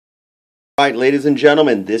Alright, ladies and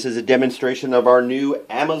gentlemen, this is a demonstration of our new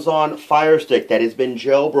Amazon Fire Stick that has been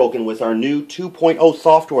jailbroken with our new 2.0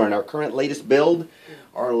 software in our current latest build.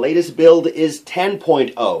 Our latest build is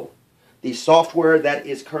 10.0. The software that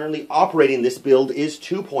is currently operating this build is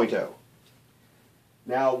 2.0.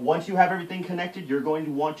 Now, once you have everything connected, you're going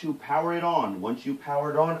to want to power it on. Once you power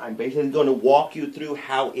it on, I'm basically going to walk you through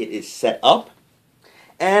how it is set up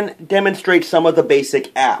and demonstrate some of the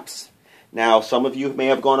basic apps. Now, some of you may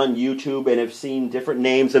have gone on YouTube and have seen different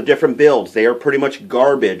names of different builds. They are pretty much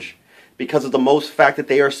garbage because of the most fact that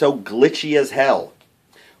they are so glitchy as hell.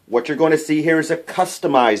 What you're going to see here is a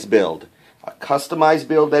customized build. A customized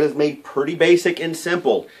build that is made pretty basic and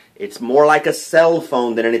simple. It's more like a cell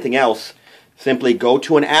phone than anything else. Simply go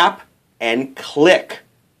to an app and click.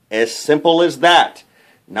 As simple as that.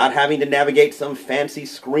 Not having to navigate some fancy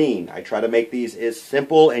screen. I try to make these as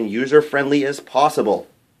simple and user-friendly as possible.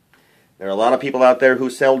 There are a lot of people out there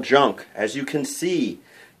who sell junk. As you can see,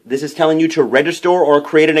 this is telling you to register or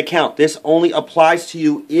create an account. This only applies to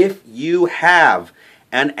you if you have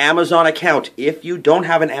an Amazon account. If you don't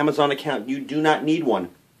have an Amazon account, you do not need one.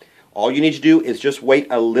 All you need to do is just wait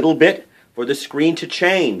a little bit for the screen to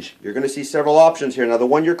change. You're going to see several options here. Now, the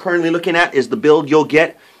one you're currently looking at is the build you'll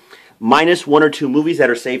get minus 1 or 2 movies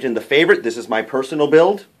that are saved in the favorite. This is my personal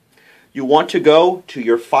build. You want to go to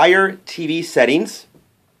your Fire TV settings.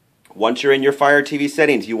 Once you're in your Fire TV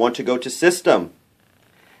settings, you want to go to System.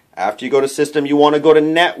 After you go to System, you want to go to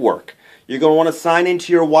Network. You're going to want to sign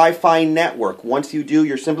into your Wi-Fi network. Once you do,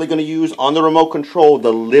 you're simply going to use on the remote control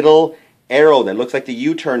the little arrow that looks like the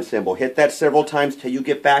U-turn symbol. Hit that several times till you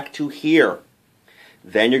get back to here.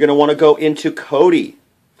 Then you're going to want to go into Kodi.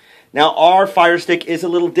 Now, our Fire Stick is a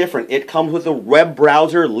little different. It comes with a web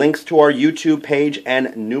browser, links to our YouTube page,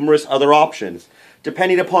 and numerous other options.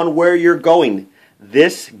 Depending upon where you're going,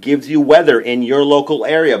 this gives you weather in your local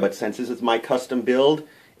area, but since this is my custom build,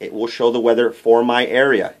 it will show the weather for my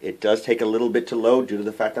area. It does take a little bit to load due to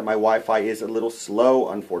the fact that my Wi-Fi is a little slow,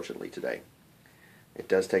 unfortunately, today. It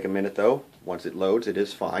does take a minute, though. Once it loads, it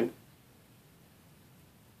is fine.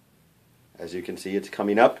 As you can see, it's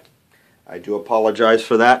coming up. I do apologize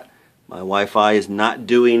for that. My Wi-Fi is not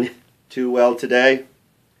doing too well today.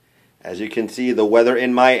 As you can see, the weather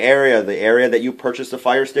in my area, the area that you purchased the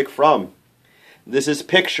Fire Stick from. This is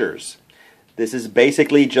pictures. This is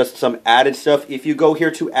basically just some added stuff. If you go here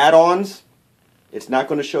to add-ons, it's not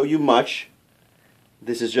going to show you much.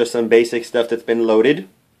 This is just some basic stuff that's been loaded.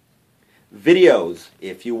 Videos,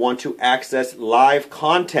 if you want to access live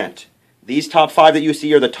content. These top 5 that you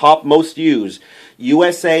see are the top most used.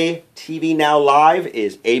 USA TV Now Live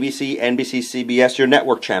is ABC, NBC, CBS, your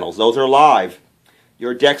network channels. Those are live.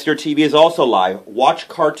 Your Dexter TV is also live. Watch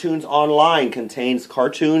Cartoons Online contains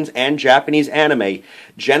cartoons and Japanese anime.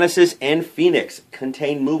 Genesis and Phoenix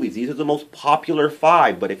contain movies. These are the most popular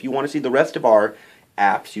 5, but if you want to see the rest of our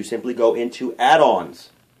apps, you simply go into add-ons.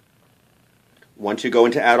 Once you go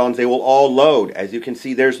into add-ons, they will all load. As you can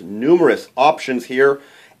see, there's numerous options here.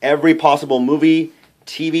 Every possible movie,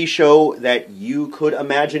 TV show that you could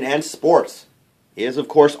imagine, and sports is, of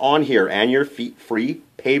course, on here. And your free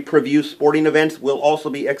pay-per-view sporting events will also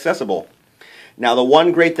be accessible. Now, the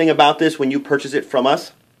one great thing about this when you purchase it from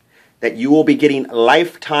us, that you will be getting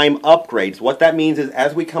lifetime upgrades. What that means is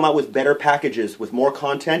as we come out with better packages with more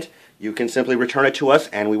content, you can simply return it to us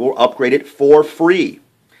and we will upgrade it for free.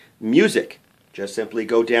 Music. Just simply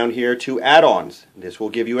go down here to add-ons. This will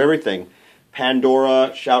give you everything.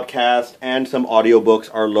 Pandora, Shoutcast, and some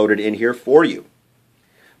audiobooks are loaded in here for you.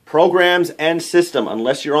 Programs and system.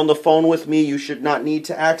 Unless you're on the phone with me, you should not need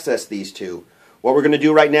to access these two. What we're going to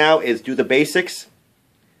do right now is do the basics.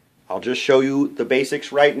 I'll just show you the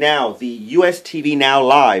basics right now. The US TV Now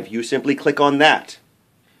Live, you simply click on that.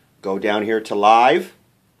 Go down here to Live.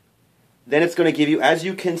 Then it's going to give you, as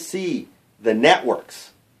you can see, the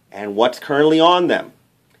networks and what's currently on them.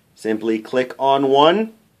 Simply click on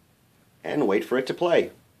one and wait for it to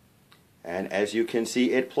play. And as you can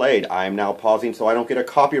see, it played. I am now pausing so I don't get a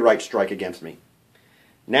copyright strike against me.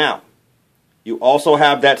 Now, you also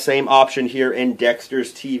have that same option here in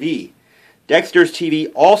Dexter's TV. Dexter's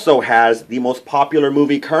TV also has the most popular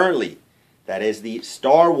movie currently. That is the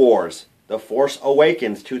Star Wars, The Force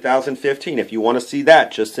Awakens 2015. If you want to see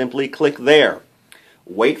that, just simply click there.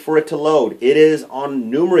 Wait for it to load. It is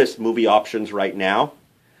on numerous movie options right now,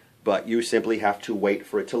 but you simply have to wait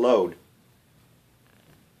for it to load.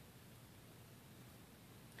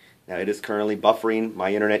 Now it is currently buffering.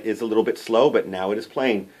 My internet is a little bit slow, but now it is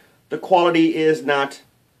playing. The quality is not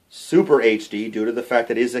super HD due to the fact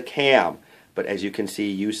that it is a cam. But as you can see,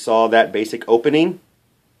 you saw that basic opening.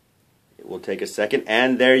 It will take a second,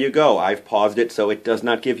 and there you go. I've paused it so it does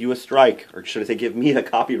not give you a strike, or should I say give me a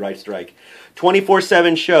copyright strike.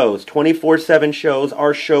 24/7 shows. 24/7 shows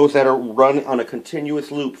are shows that are run on a continuous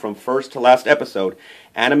loop from first to last episode,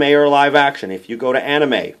 anime or live action. If you go to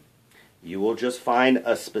anime, you will just find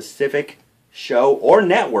a specific show or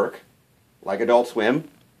network, like Adult Swim,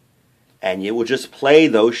 and you will just play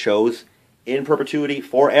those shows in perpetuity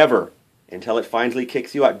forever until it finally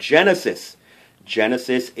kicks you out. Genesis.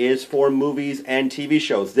 Genesis is for movies and TV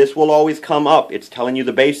shows. This will always come up. It's telling you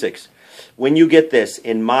the basics. When you get this,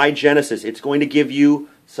 in My Genesis, it's going to give you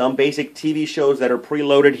some basic TV shows that are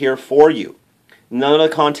preloaded here for you. None of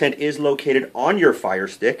the content is located on your Fire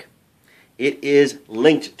Stick. It is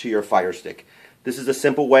linked to your Fire Stick. This is a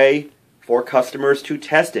simple way for customers to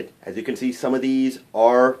test it. As you can see, some of these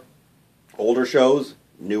are older shows,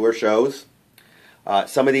 newer shows.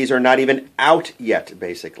 Some of these are not even out yet,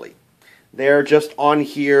 basically. They're just on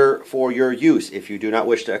here for your use. If you do not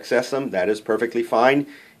wish to access them, that is perfectly fine.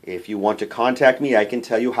 If you want to contact me, I can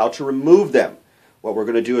tell you how to remove them. What we're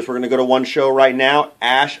going to do is we're going to go to one show right now,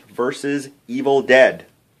 Ash vs. Evil Dead.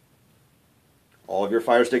 All of your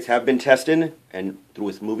Fire Sticks have been tested and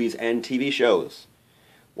with movies and TV shows.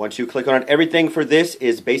 Once you click on it, everything for this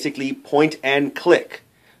is basically point and click.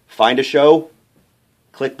 Find a show,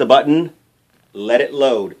 click the button, let it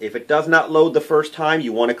load. If it does not load the first time,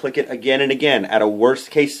 you want to click it again and again. At a worst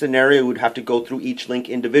case scenario, you would have to go through each link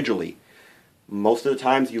individually. Most of the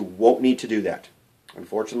times you won't need to do that.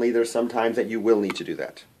 Unfortunately, there's some times that you will need to do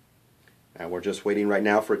that. And we're just waiting right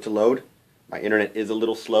now for it to load. My internet is a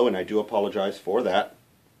little slow and I do apologize for that.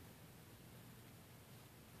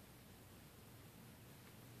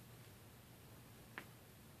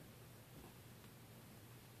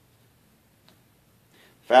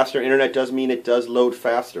 Faster internet does mean it does load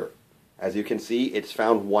faster. As you can see, it's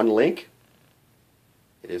found one link.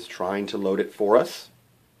 It is trying to load it for us.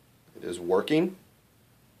 It is working.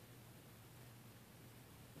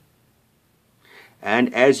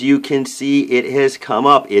 And as you can see, it has come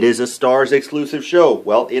up. It is a Starz exclusive show.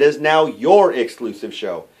 Well, it is now your exclusive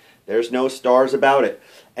show. There's no Starz about it.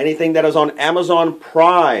 Anything that is on Amazon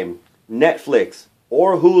Prime, Netflix,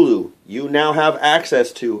 or Hulu, you now have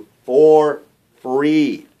access to for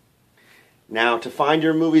free. Now, to find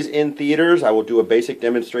your movies in theaters, I will do a basic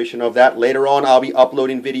demonstration of that. Later on, I'll be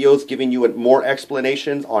uploading videos giving you more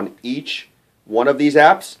explanations on each one of these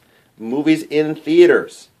apps. Movies in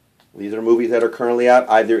theaters. These are movies that are currently out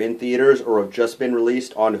either in theaters or have just been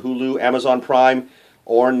released on Hulu, Amazon Prime,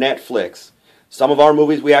 or Netflix. Some of our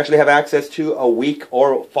movies we actually have access to a week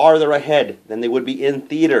or farther ahead than they would be in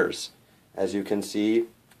theaters. As you can see,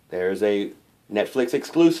 there's a Netflix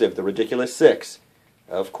exclusive, The Ridiculous Six.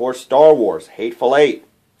 Of course, Star Wars, Hateful Eight.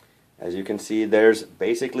 As you can see, there's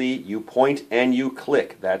basically you point and you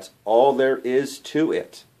click. That's all there is to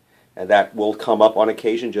it. And that will come up on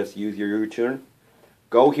occasion. Just use your U-turn.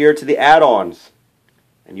 Go here to the add-ons,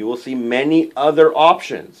 and you will see many other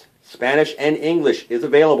options. Spanish and English is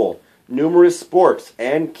available. Numerous sports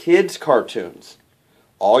and kids cartoons.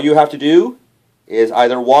 All you have to do is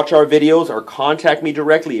either watch our videos or contact me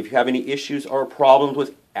directly if you have any issues or problems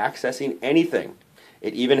with accessing anything.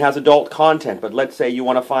 It even has adult content, but let's say you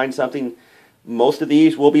want to find something. Most of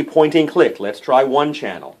these will be point and click. Let's try one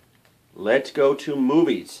channel. Let's go to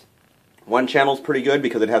movies. One channel is pretty good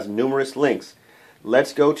because it has numerous links.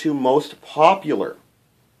 Let's go to most popular.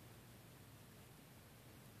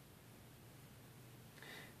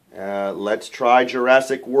 Let's try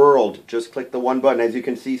Jurassic World. Just click the one button. As you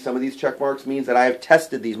can see, some of these check marks means that I have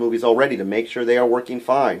tested these movies already to make sure they are working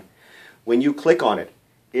fine. When you click on it,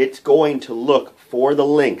 it's going to look for the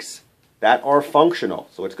links that are functional.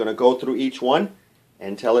 So it's going to go through each one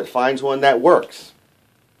until it finds one that works.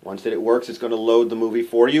 Once it works, it's going to load the movie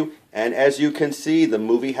for you. And as you can see, the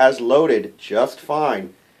movie has loaded just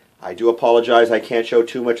fine. I do apologize, I can't show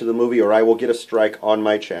too much of the movie or I will get a strike on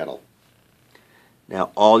my channel.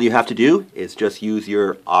 Now, all you have to do is just use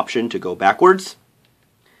your option to go backwards.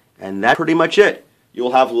 And that's pretty much it.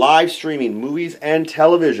 You'll have live streaming, movies and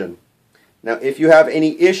television. Now, if you have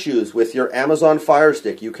any issues with your Amazon Fire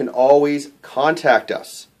Stick, you can always contact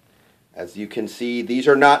us. As you can see, these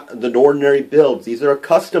are not the ordinary builds. These are a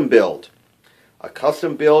custom build. A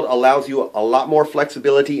custom build allows you a lot more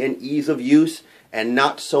flexibility and ease of use and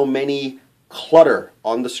not so many clutter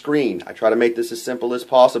on the screen. I try to make this as simple as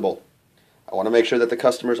possible. I want to make sure that the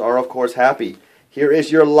customers are, of course, happy. Here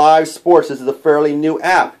is your live sports. This is a fairly new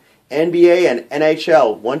app. NBA and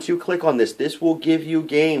NHL. Once you click on this, this will give you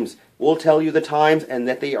games. We'll tell you the times and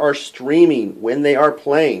that they are streaming when they are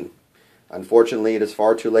playing. Unfortunately, it is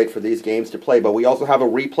far too late for these games to play, but we also have a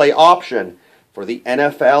replay option. for the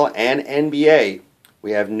NFL and NBA.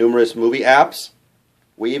 We have numerous movie apps.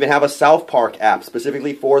 We even have a South Park app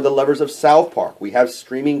specifically for the lovers of South Park. We have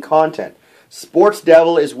streaming content. Sports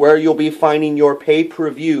Devil is where you'll be finding your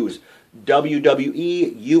pay-per-views,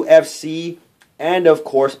 WWE, UFC, and of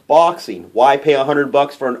course boxing. Why pay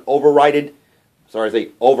 $100 for an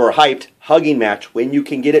overhyped hugging match when you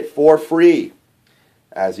can get it for free?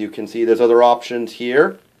 As you can see, there's other options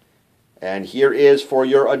here. And here is for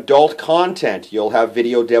your adult content. You'll have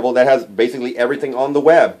Video Devil that has basically everything on the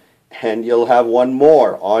web. And you'll have one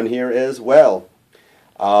more on here as well.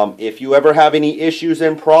 If you ever have any issues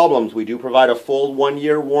and problems, we do provide a full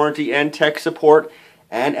 1-year warranty and tech support.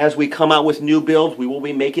 And as we come out with new builds, we will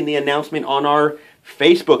be making the announcement on our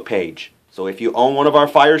Facebook page. So if you own one of our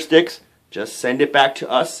Fire Sticks, just send it back to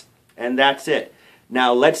us, and that's it.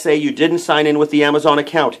 Now, let's say you didn't sign in with the Amazon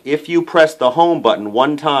account. If you press the home button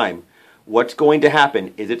one time, what's going to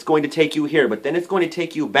happen is it's going to take you here, but then it's going to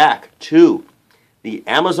take you back to the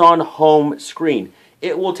Amazon home screen.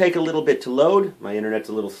 It will take a little bit to load. My internet's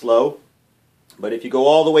a little slow. But if you go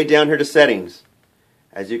all the way down here to settings,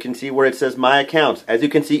 as you can see where it says My Accounts, as you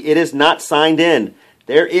can see, it is not signed in.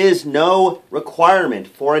 There is no requirement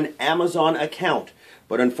for an Amazon account.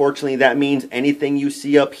 But unfortunately, that means anything you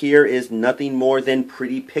see up here is nothing more than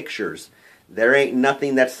pretty pictures. There ain't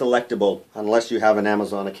nothing that's selectable unless you have an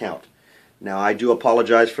Amazon account. Now, I do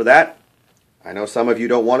apologize for that. I know some of you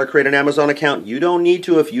don't want to create an Amazon account. You don't need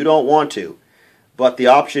to if you don't want to. But the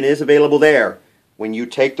option is available there. When you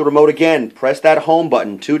take the remote again, press that home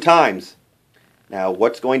button 2 times. Now,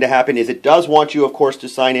 what's going to happen is it does want you, of course, to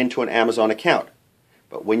sign into an Amazon account.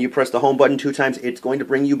 But when you press the home button 2 times, it's going to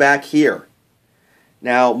bring you back here.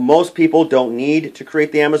 Now, most people don't need to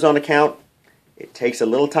create the Amazon account. It takes a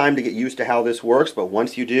little time to get used to how this works, but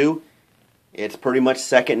once you do, it's pretty much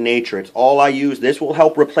second nature. It's all I use. This will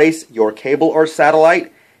help replace your cable or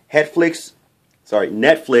satellite, Netflix,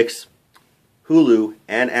 Hulu,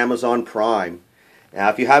 and Amazon Prime. Now,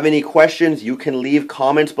 if you have any questions, you can leave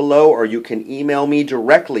comments below or you can email me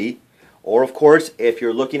directly. Or, of course, if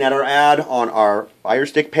you're looking at our ad on our Fire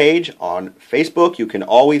Stick page on Facebook, you can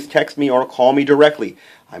always text me or call me directly.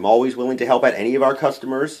 I'm always willing to help out any of our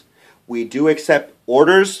customers. We do accept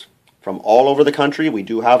orders from all over the country. We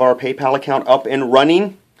do have our PayPal account up and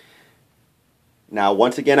running. Now,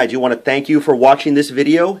 once again, I do want to thank you for watching this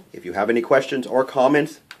video. If you have any questions or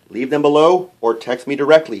comments, leave them below or text me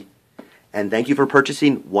directly. And thank you for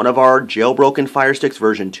purchasing one of our Jailbroken Fire Sticks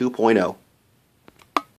version 2.0.